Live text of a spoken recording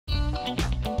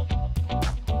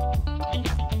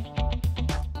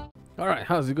Alright,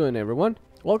 how's it going everyone?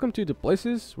 Welcome to the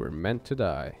places we're meant to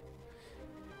die.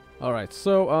 Alright,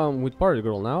 so with Party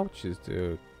Girl now, which is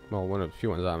the, well, one of the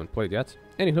few ones I haven't played yet.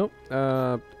 Anywho,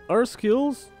 our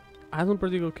skills, I don't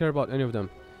particularly care about any of them.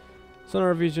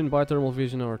 Sonar vision, biothermal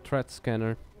vision, or threat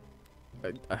scanner.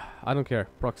 I don't care.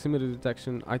 Proximity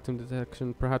detection, item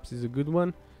detection perhaps is a good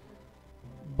one.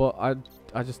 But I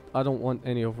don't want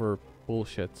any of her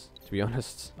bullshit, to be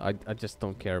honest. I just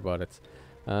don't care about it.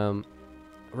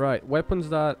 Right, weapons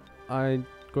that I'm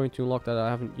going to unlock that I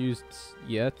haven't used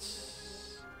yet.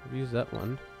 I've used that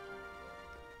one.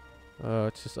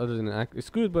 It's just other than it's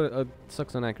good, but it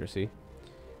sucks on accuracy.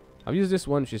 I've used this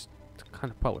one, which is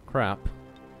kind of pile of crap.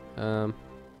 I'll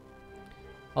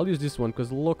use this one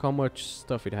because look how much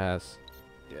stuff it has.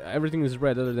 Everything is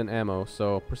red other than ammo,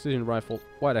 so precision rifle,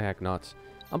 why the heck not?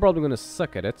 I'm probably gonna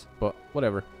suck at it, but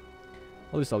whatever.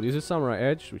 At least I'll use the Samurai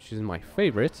Edge, which is my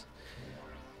favorite.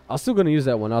 I'm still gonna use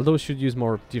that one, although I should use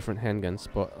more different handguns,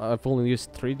 but I've only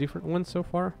used 3 different ones so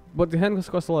far. But the handguns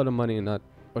cost a lot of money and not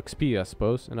XP, I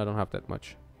suppose, and I don't have that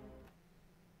much.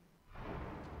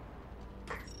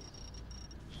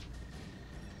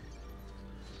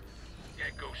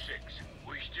 Echo 6,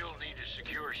 we still need to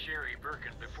secure Sherry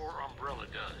Birkin before Umbrella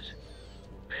does.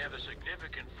 They have a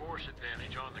significant force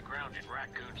advantage on the ground in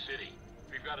Raccoon City.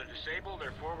 We've got to disable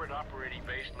their forward operating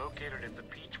base located at the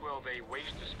P-12A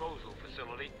waste disposal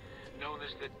facility known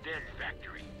as the Dead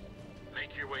Factory.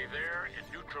 Make your way there and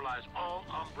neutralize all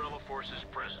Umbrella forces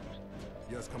present.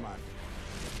 Yes, come on.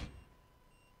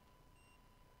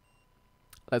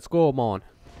 Let's go, on.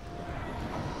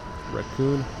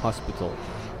 Raccoon Hospital.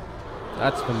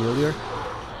 That's familiar,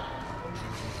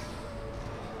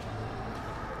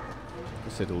 to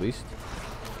say the least.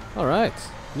 Alright,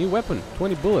 new weapon,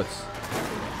 20 bullets.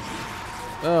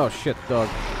 Oh shit, dog.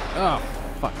 Oh,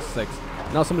 fuck's sakes.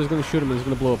 Now somebody's gonna shoot him and he's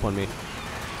gonna blow up on me.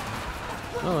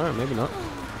 Oh, alright, maybe not.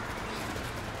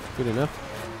 Good enough.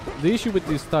 The issue with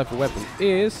this type of weapon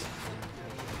is,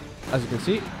 as you can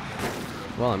see,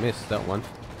 well, I missed that one.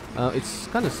 It's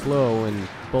kind of slow and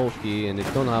bulky and it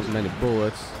don't have many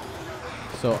bullets.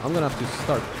 So I'm gonna have to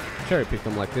start cherry pick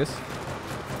them like this.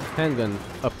 Handgun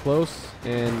up close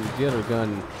and the other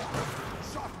gun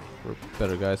for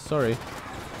better guys. Sorry.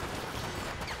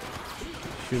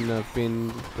 Shouldn't have been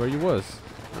where you was.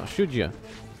 I'll shoot ya.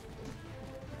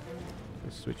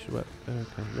 Let's switch what?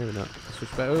 Okay, maybe not. Let's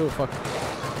switch back. Oh fuck.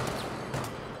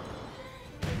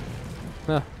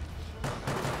 Ah.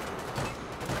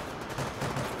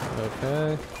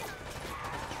 Okay.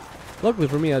 Luckily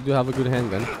for me, I do have a good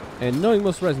handgun. And knowing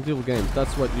most Resident Evil games,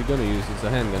 that's what you're gonna use is a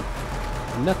handgun.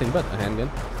 Nothing but a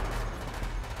handgun.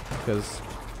 Because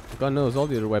God knows all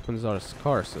the other weapons are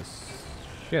scarce as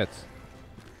shit.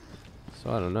 So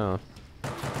I don't know.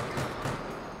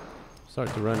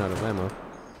 Start to run out of ammo.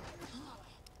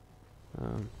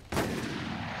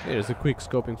 Here's a quick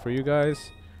scoping for you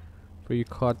guys. For you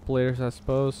COD players, I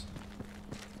suppose.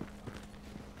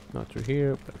 Not through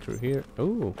here, but through here.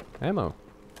 Ooh, ammo.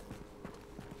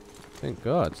 Thank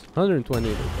God.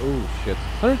 120. Oh shit.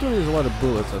 120 is a lot of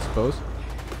bullets, I suppose.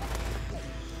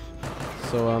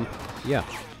 So, yeah.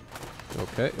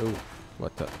 Okay. Ooh,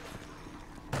 what the?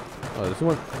 Oh, there's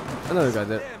one. Another guy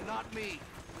there.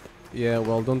 Yeah,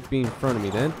 well, don't be in front of me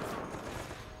then.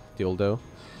 Dildo.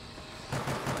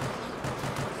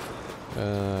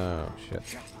 Oh, shit.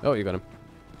 Oh, you got him.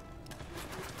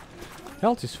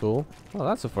 Health is full. Oh,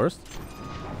 that's a first.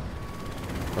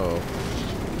 Oh.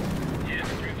 Yes,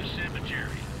 through the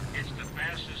cemetery. It's the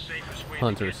fastest, safest way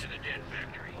Hunters. to get to the Dead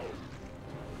Factory.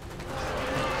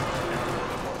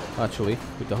 Actually,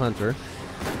 with the hunter.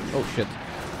 Oh, shit.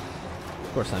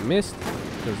 Of course, I missed.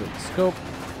 There's a scope.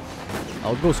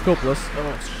 I'll go scopeless.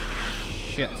 Oh,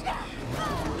 shit.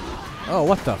 Oh,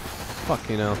 what the fuck,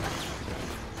 you know.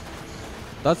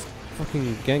 That's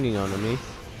fucking ganging on me.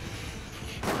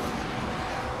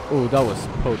 Oh, that was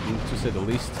potent, to say the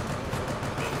least.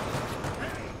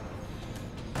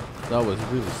 That was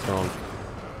really strong.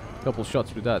 Couple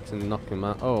shots with that and knock him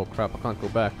out. Oh, crap, I can't go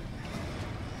back.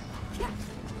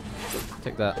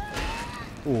 Take that.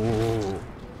 Ooh.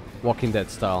 Walking Dead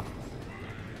style.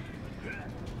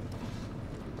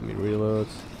 Let me reload.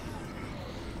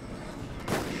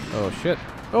 Oh shit.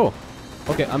 Oh!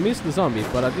 Okay, I missed the zombie,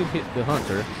 but I did hit the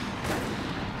hunter.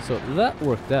 So that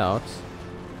worked out.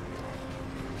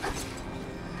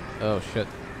 Oh shit.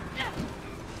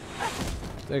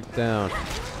 Take down.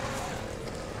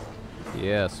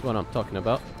 Yes, what I'm talking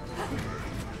about.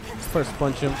 First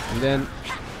punch him, and then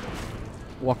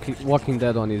walking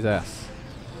dead on his ass.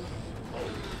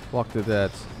 Walk the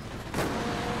dead.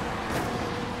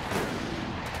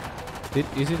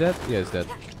 Is he dead? Yeah, he's dead.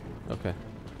 Okay.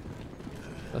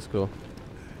 That's cool.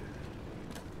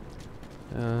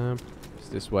 It's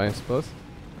this way, I suppose.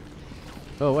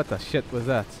 Oh, what the shit was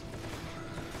that?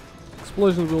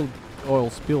 Explosion will oil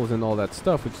spills and all that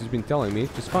stuff, which has been telling me,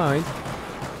 which is fine.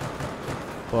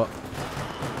 But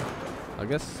I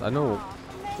guess I know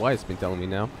why it's been telling me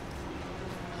now.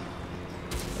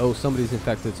 Oh, somebody's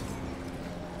infected.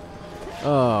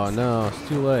 Oh no, it's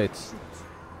too late.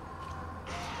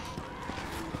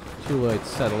 Too late,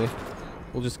 sadly.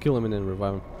 We'll just kill him and then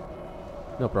revive him.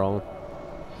 No problem.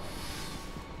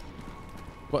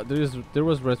 But there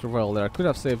was reservoir there. I could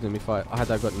have saved him if I had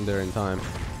gotten there in time.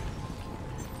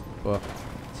 But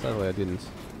sadly I didn't.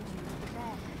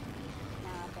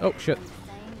 Oh shit.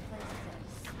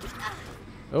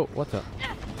 Oh, what the?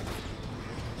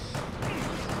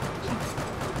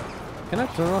 Can I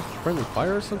turn off friendly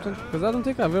fire or something? Because I don't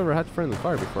think I've ever had friendly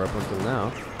fire before up until now.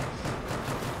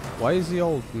 Why is he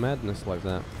all madness like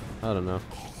that? I don't know.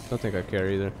 Don't think I care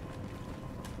either.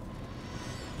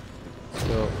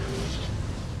 So...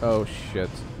 Oh shit.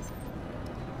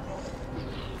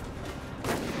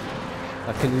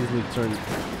 I can easily turn...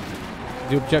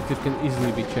 The objective can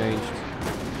easily be changed.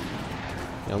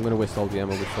 Yeah, I'm gonna waste all the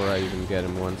ammo before I even get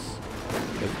him once.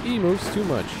 Because he moves too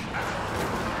much.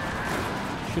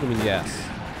 Shoot him in the ass.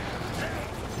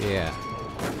 Yeah.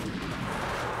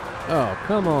 Oh,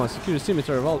 come on. Secure the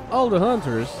cemetery of all the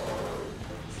hunters.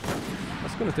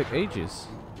 That's gonna take ages.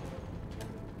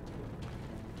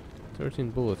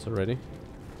 13 bullets already.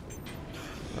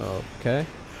 Okay.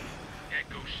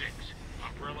 Echo 6.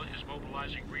 Umbrella is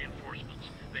mobilizing reinforcements.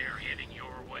 They are heading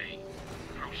your way.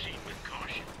 Proceed with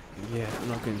caution. Yeah, I'm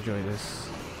not gonna enjoy this.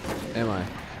 Am I?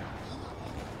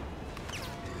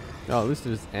 Oh, at least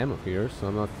there's ammo here, so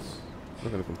I'm not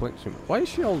gonna complain too much. Why is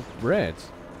she all red?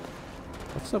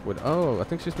 What's up with... Oh, I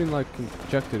think she's been like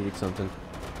injected with something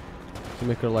to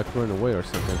make her like run away or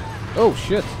something. Oh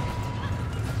shit!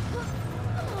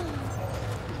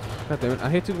 God damn it! I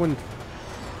hate it when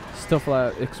stuff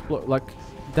like explode. Like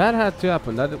that had to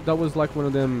happen. That was like one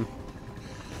of them.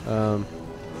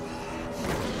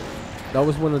 That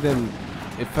was one of them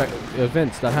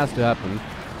events that has to happen.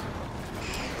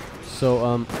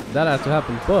 So that had to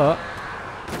happen, but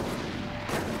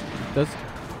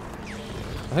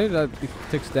I think that it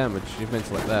takes damage, events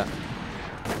like that.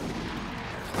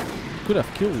 Could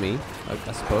have killed me,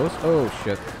 I suppose. Oh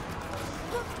shit.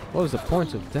 What was the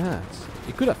point of that?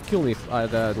 It could have killed me if I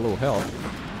had low health.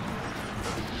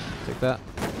 Take that.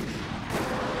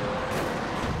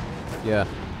 Yeah.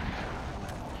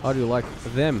 How do you like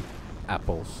them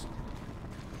apples?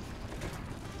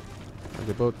 Are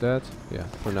they both dead? Yeah,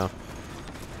 for now.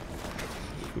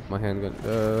 With my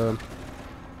handgun.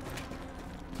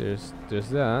 There's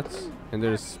that, and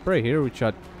there's spray here, which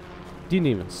I didn't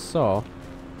even saw.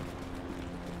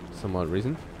 Some odd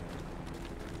reason.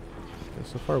 Okay,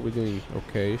 so far we're doing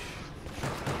okay-ish.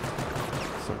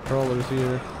 Some crawlers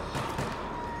here.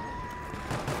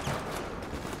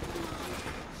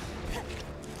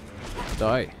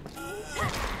 Die.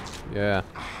 Yeah.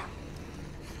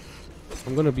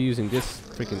 I'm gonna be using this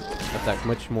freaking attack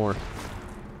much more.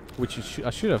 Which I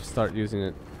should have started using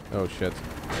it. Oh shit.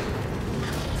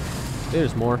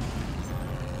 There's more.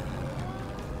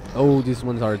 Oh, these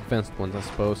ones are advanced ones, I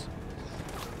suppose.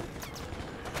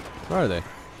 Where are they?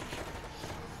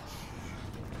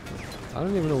 I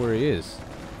don't even know where he is.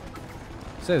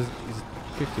 It says he's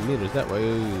 50 meters that way.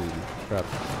 Ooh, crap.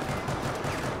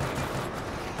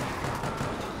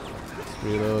 Let's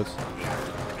reload.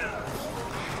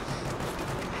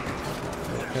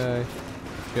 Okay.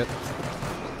 Shit.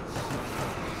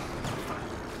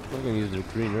 I'm not gonna use the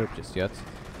green herb just yet.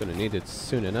 Gonna need it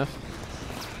soon enough.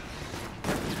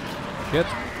 Shit.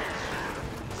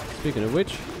 Speaking of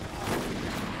which,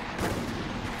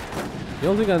 the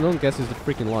only thing I don't guess is the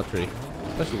freaking lottery,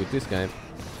 especially with this game.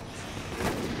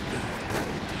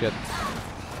 Shit.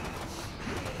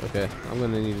 Okay, I'm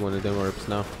gonna need one of them herbs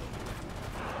now.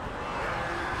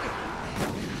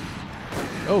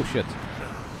 Oh shit.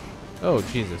 Oh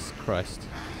Jesus Christ.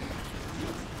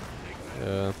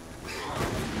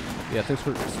 Yeah, thanks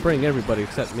for spraying everybody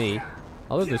except me.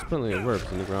 Although there's plenty of herbs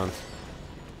in the ground.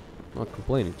 Not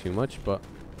complaining too much, but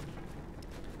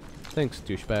thanks,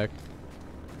 douchebag.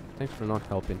 Thanks for not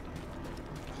helping.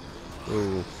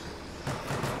 Ooh.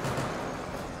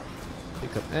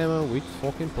 Pick up ammo with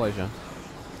fucking pleasure.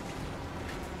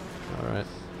 Alright.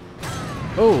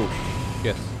 Oh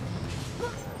shit.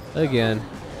 Again.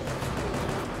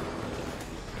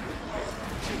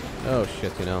 Oh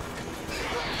shit, you know.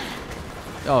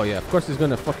 Oh yeah, of course he's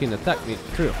gonna fucking attack me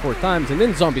 3 or 4 times, and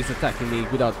then zombies attacking me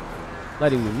without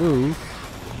letting me move.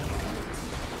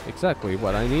 Exactly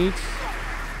what I need.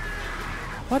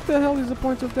 What the hell is the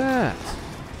point of that?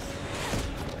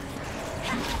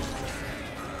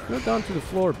 Go down to the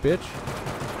floor, bitch.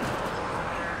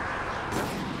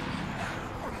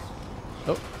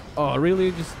 Oh, oh,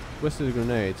 really? Just wasted a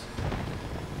grenade.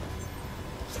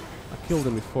 I killed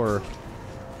him before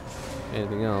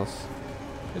anything else.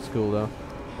 It's cool though.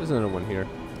 There's another one here.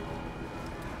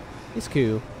 It's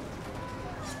cool.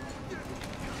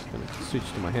 Gonna switch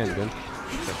to my handgun,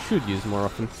 which I should use more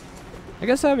often. I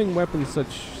guess having weapons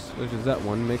such as that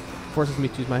one forces me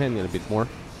to use my handgun a bit more.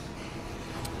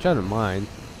 Which I don't mind.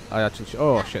 I actually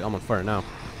oh shit, I'm on fire now.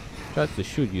 Which I actually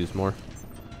should use more.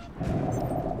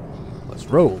 Let's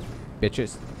roll,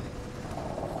 bitches.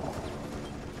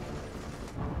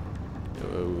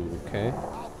 Okay.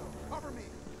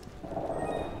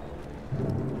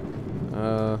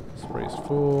 Spray is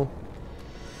full.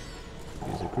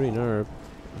 Use a green herb,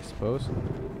 I suppose.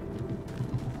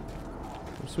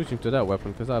 I'm switching to that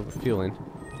weapon because I have a feeling.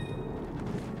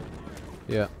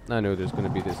 Yeah, I know there's gonna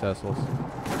be these assholes.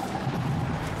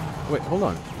 Wait, hold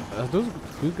on. Are those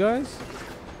good guys?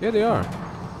 Yeah, they are.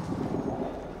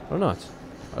 Or not?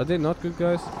 Are they not good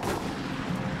guys?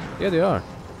 Yeah, they are.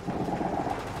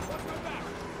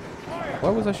 Why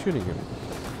was I shooting him?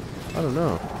 I don't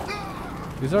know.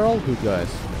 These are all good guys.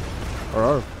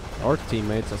 Or our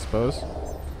teammates, I suppose.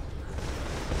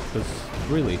 Because,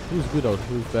 really, who's good or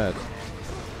who's bad?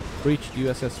 Breached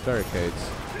USS barricades.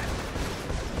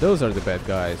 Those are the bad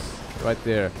guys. Right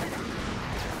there.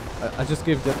 I just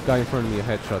gave that guy in front of me a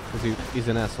headshot because he's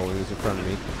an asshole and he's in front of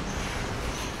me.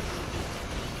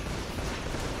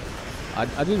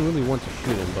 I didn't really want to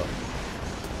shoot him, but...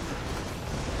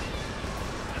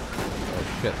 Oh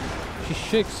shit. She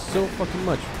shakes so fucking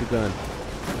much with the gun.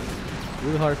 It's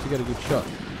really hard to get a good shot.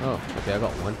 Oh, okay, I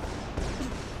got one.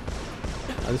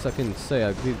 At least I can say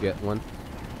I did get one.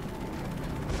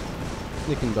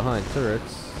 Sneaking behind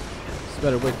turrets. It's a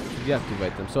better way to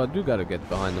deactivate them, so I do gotta get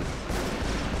behind them.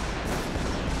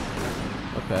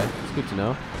 Okay, it's good to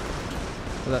know.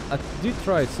 But I did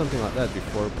try something like that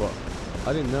before, but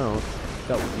I didn't know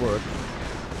that would work.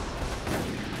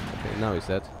 Okay, now he's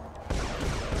dead.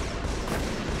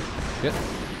 Yep.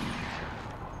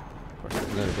 Of course,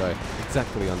 another guy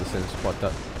exactly on the same spot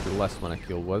that the last one I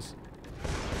killed was.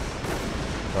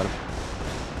 Got him.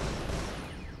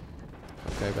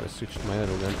 Okay, I gotta switch to my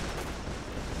other gun.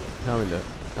 How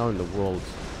in the world?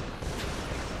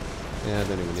 Yeah, I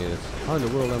don't even need it. How in the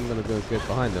world I'm gonna go get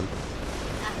behind them?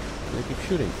 They keep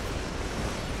shooting.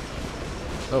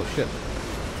 Oh shit.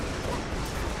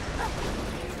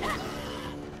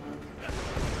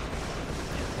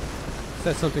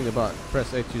 Said something about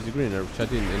press A to use the green herb, which I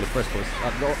didn't in the first place.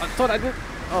 No, I thought I did.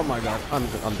 Oh my god, I'm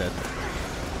dead.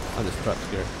 I'm just trapped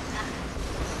here.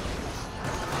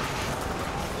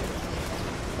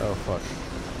 Oh fuck.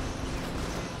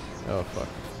 Oh fuck.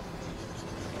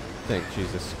 Thank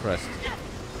Jesus Christ.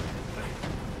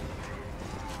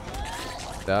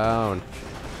 Down.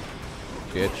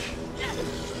 Bitch.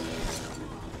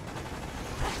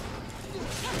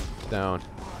 Down.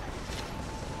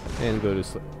 And go to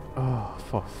sleep. Oh,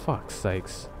 for fuck's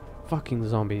sakes. Fucking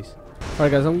zombies.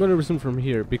 Alright guys, I'm gonna resume from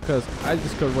here because I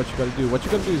discovered what you gotta do. What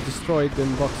you gotta do is destroy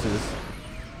them boxes.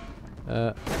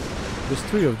 There's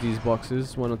 3 of these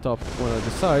boxes, one on top, one on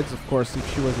the sides. Of course, if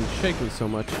she wasn't shaking so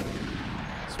much,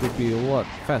 this would be a lot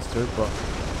faster, but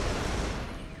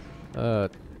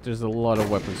there's a lot of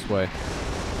weapon sway.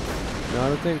 No, I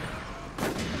don't think...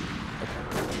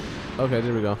 Okay,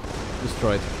 there we go.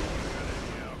 Destroyed.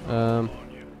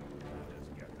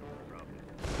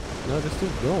 No, they're still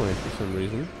going for some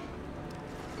reason.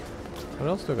 What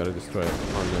else do I gotta destroy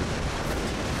on them?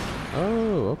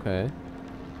 Oh, okay.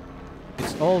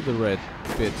 It's all the red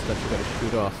bits that you gotta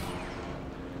shoot off.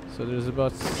 So there's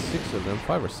about 6 of them,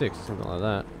 5 or 6, something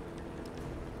like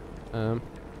that.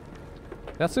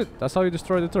 That's it. That's how you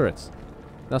destroy the turrets.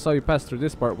 That's how you pass through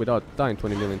this part without dying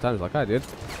 20 million times like I did.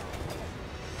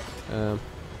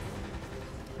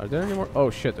 Are there any more? Oh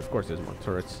shit, of course there's more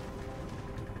turrets.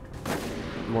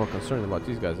 I'm more concerned about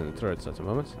these guys than the turrets at the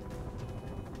moment.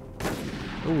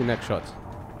 Ooh, neck shot.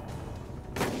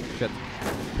 Shit.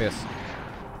 Piss.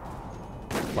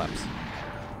 Flaps.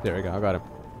 There we go, I got him.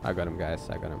 I got him, guys,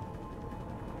 I got him.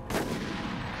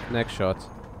 Neck shot.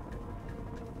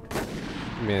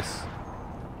 Miss.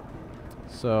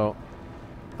 So,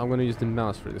 I'm gonna use the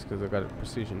mouse for this because I got a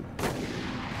precision.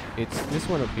 It's this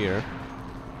one up here.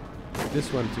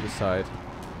 This one to the side.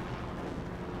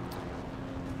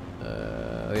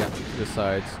 Yeah, to the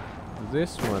side.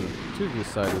 This one to the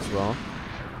side as well.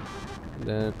 And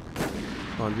then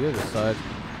on the other side.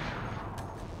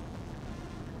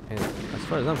 And as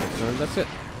far as I'm concerned, that's it.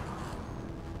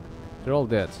 They're all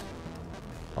dead.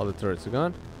 All the turrets are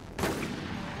gone.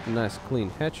 Nice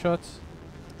clean headshots.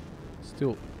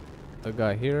 Still a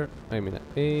guy here. Aiming at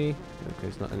A. Okay,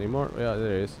 it's not anymore. Yeah,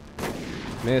 there he is.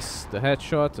 Missed the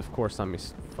headshot. Of course I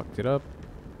fucked it up.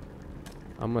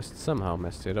 I must somehow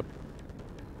messed it up.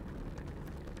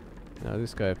 Now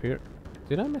this guy up here.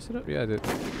 Did I mess it up? Yeah, I did.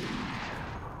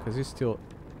 Cause he's still...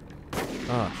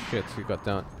 Oh shit, he got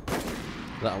down.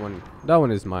 That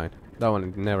one is mine. That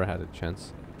one never had a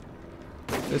chance.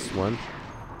 This one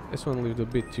lived a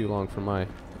bit too long for my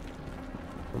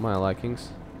likings.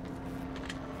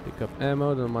 Pick up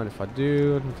ammo, don't mind if I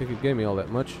do. I don't think it gave me all that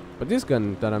much. But this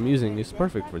gun that I'm using is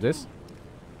perfect for this.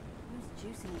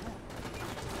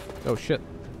 Oh shit.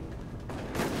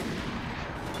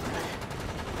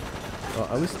 Well,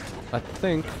 at least I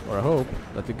think, or I hope,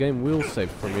 that the game will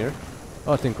save from here.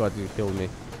 Oh, thank God you killed me.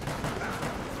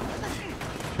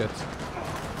 Shit.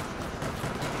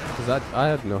 Because I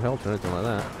had no health or anything like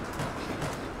that.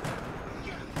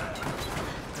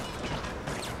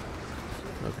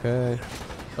 Okay.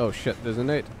 Oh shit, there's a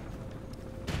nade.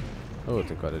 Oh,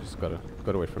 thank God I just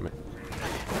got away from it.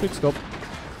 Quick scope.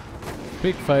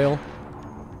 Quick fail.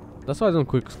 That's why I don't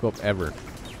quick scope ever.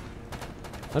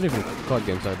 Not even COD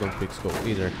games I don't quick scope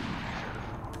either.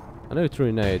 I know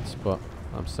 3 nades, but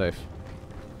I'm safe.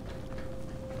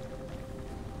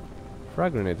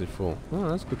 Frag grenade is full. Oh,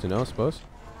 that's good to know, I suppose.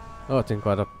 Oh, thank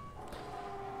God I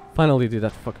finally did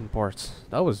that fucking part.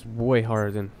 That was way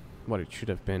harder than what it should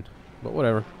have been. But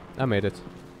whatever, I made it.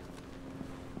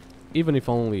 Even if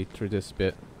only through this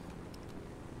bit.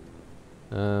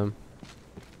 Okay,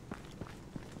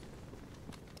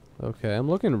 I'm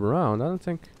looking around. I don't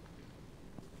think...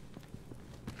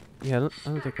 Yeah, I don't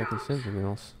think I can see anything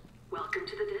else. Welcome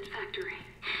to the Dead Factory,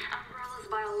 Umbrella's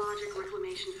biologic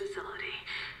reclamation facility.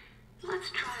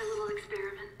 Let's try a little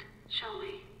experiment, shall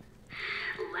we?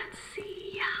 Let's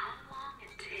see how long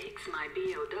it takes my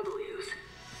BOWs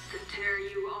to tear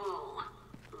you all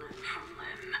limb from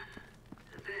limb.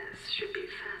 This should be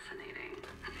fascinating.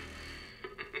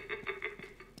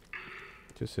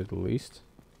 To say the least.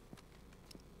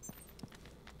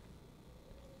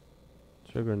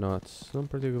 Juggernauts. Don't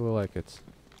particularly like it.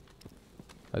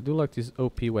 I do like this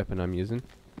OP weapon I'm using.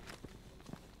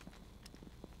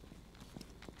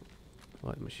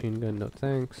 Light machine gun, no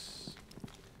thanks.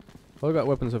 Well, I got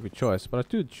weapons of your choice, but I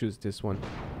do choose this one.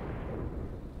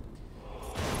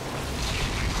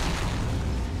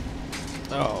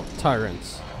 Oh,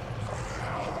 tyrants.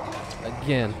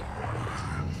 Again.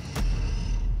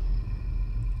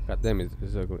 God damn it,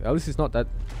 it's ugly. At least it's not that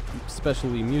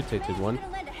specially mutated one.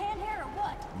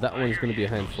 That one's gonna be a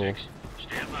handful.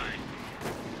 Shit.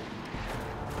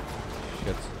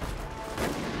 I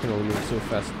can only move so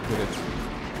fast with it.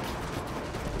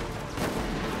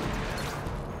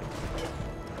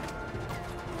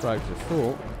 Frags are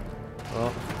full.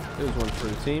 Well, there's one for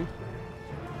the team.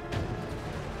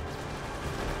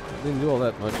 Didn't do all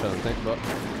that much, I don't think, but...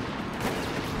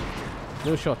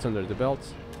 No shots under the belt.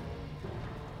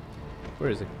 Where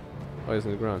is he? Oh, he's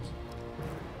on the ground.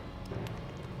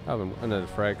 Have him another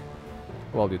frag.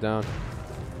 While you're down.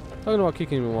 Talking about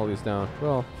kicking him while he's down.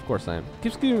 Well, of course I am.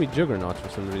 Keeps giving me juggernauts for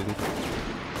some reason.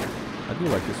 I do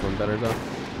like this one better though.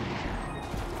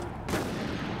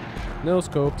 No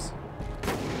scopes.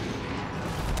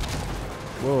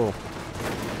 Whoa.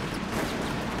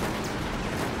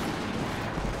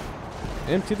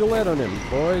 Empty the lead on him,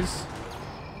 boys.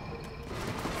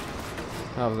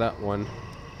 Have that one.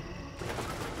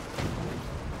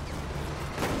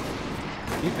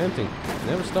 Keep emptying.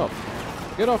 Never stop.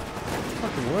 Get off the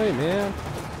fucking way, man.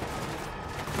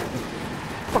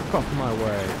 Fuck off my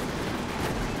way.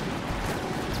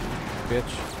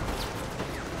 Bitch.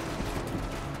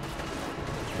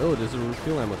 Oh, there's a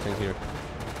refuel ammo thing here.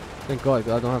 Thank God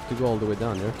I don't have to go all the way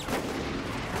down there.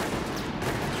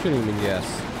 Shooting him in the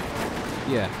ass.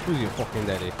 Yeah, who's your fucking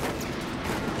daddy?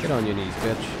 Get on your knees,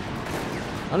 bitch.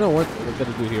 I don't know what I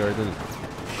better do here than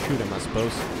shoot him, I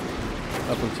suppose.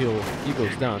 Up until he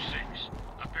goes down.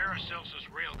 A Paracelsus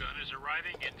railgun is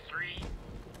arriving in 3,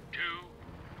 2,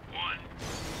 1.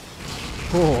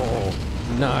 Oh,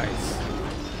 nice.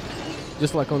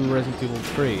 Just like on Resident Evil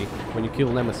 3, when you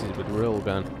kill Nemesis with a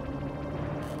railgun.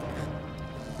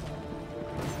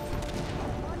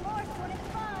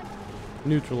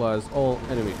 Neutralize all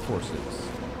enemy forces.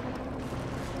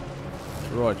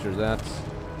 Roger that.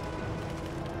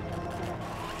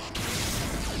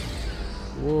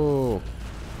 Whoa.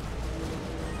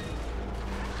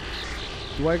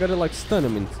 Do I gotta like stun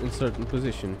him in certain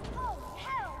position?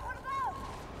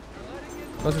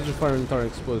 Message of fire and turret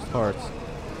exposed hearts.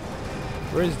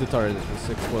 Where is the turret with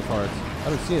 6 exploded hearts? I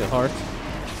don't see a heart.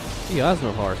 He has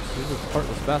no hearts. He's a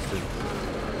heartless bastard.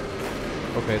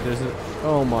 Okay, there's a...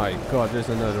 Oh my god, there's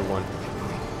another one.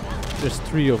 There's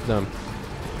 3 of them.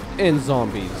 And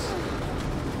zombies.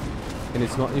 And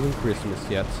it's not even Christmas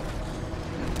yet.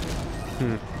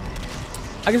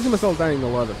 I can see myself dying a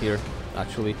lot of here,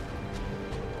 actually.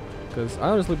 Because I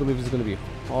honestly believe it's gonna be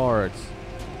hard.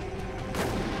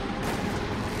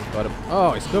 Got him.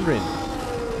 Oh, he's covering.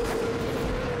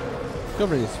 He's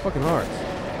covering his fucking heart.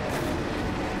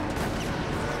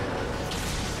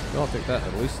 I'll take that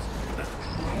at least.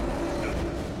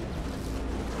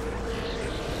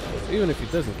 Even if he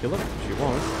doesn't kill him, which he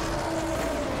won't.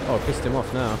 Oh, it pissed him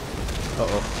off now.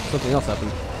 Uh-oh, something else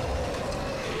happened.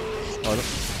 Oh, no.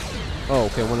 Oh,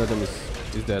 okay, one of them is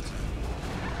dead.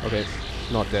 Okay,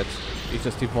 not dead. He's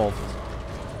just evolved.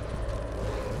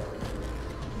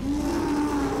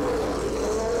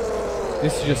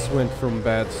 This just went from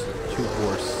bad to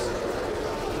worse.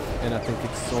 And I think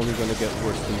it's only gonna get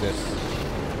worse than this.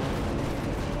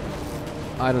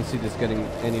 I don't see this getting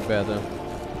any better.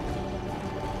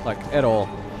 Like, at all.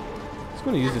 I'm just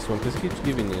gonna use this one because it keeps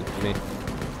giving it to me.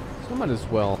 So I might as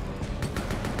well.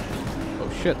 Oh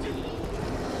shit.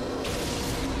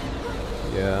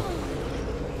 Yeah.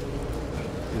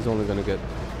 It's only gonna get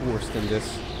worse than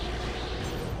this.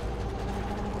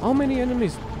 How many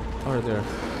enemies are there?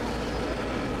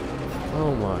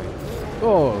 Oh my.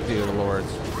 Oh dear lord.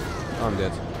 I'm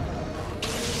dead.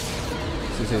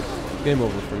 This is it. Game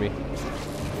over for me.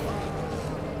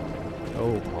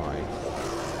 Oh my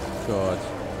god.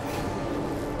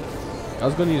 I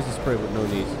was gonna use the spray with no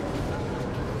need.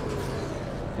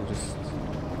 I can just...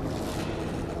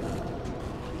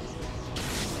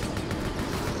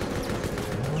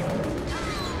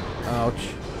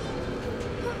 Ouch.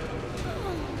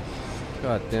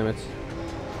 God damn it.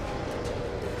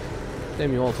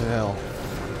 Damn you all to hell.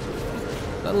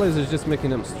 That laser's just making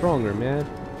them stronger, man.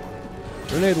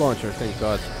 Grenade launcher, thank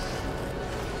god.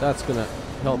 That's gonna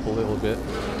help a little bit.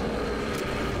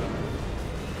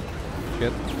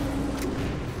 Shit.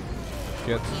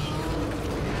 Shit.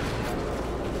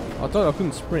 I thought I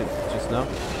couldn't sprint just now.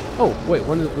 Oh, wait,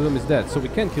 one of them is dead, so we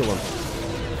can kill him.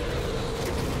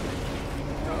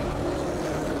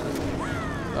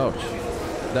 Ouch.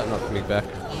 That knocked me back.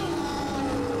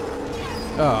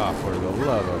 Ah, for the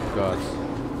love of God.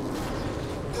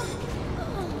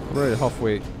 I'm already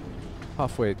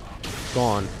halfway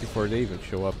gone before they even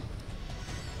show up.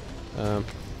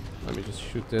 Let me just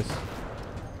shoot this.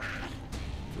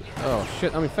 Oh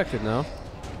shit, I'm infected now.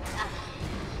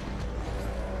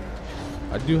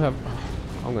 I do have...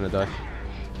 I'm gonna die.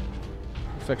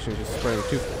 Infection just spreading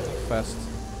too fast.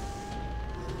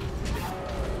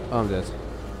 I'm dead.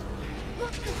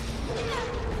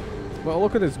 Well,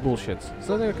 look at this bullshit. There's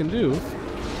nothing I can do.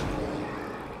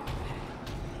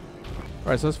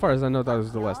 Alright, so as far as I know, that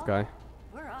was the last guy.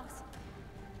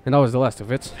 And that was the last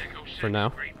of it. For now.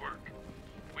 Great work.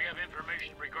 We have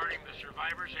information regarding the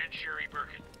survivors and Sherry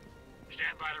Birkin.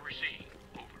 Stand by to receive.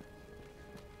 Over.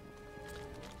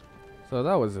 So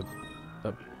that was a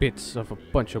bit of a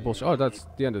bunch of bullshit. Oh, that's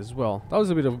the end as well. That was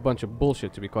a bit of a bunch of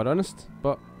bullshit, to be quite honest.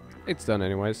 But it's done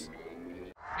anyways.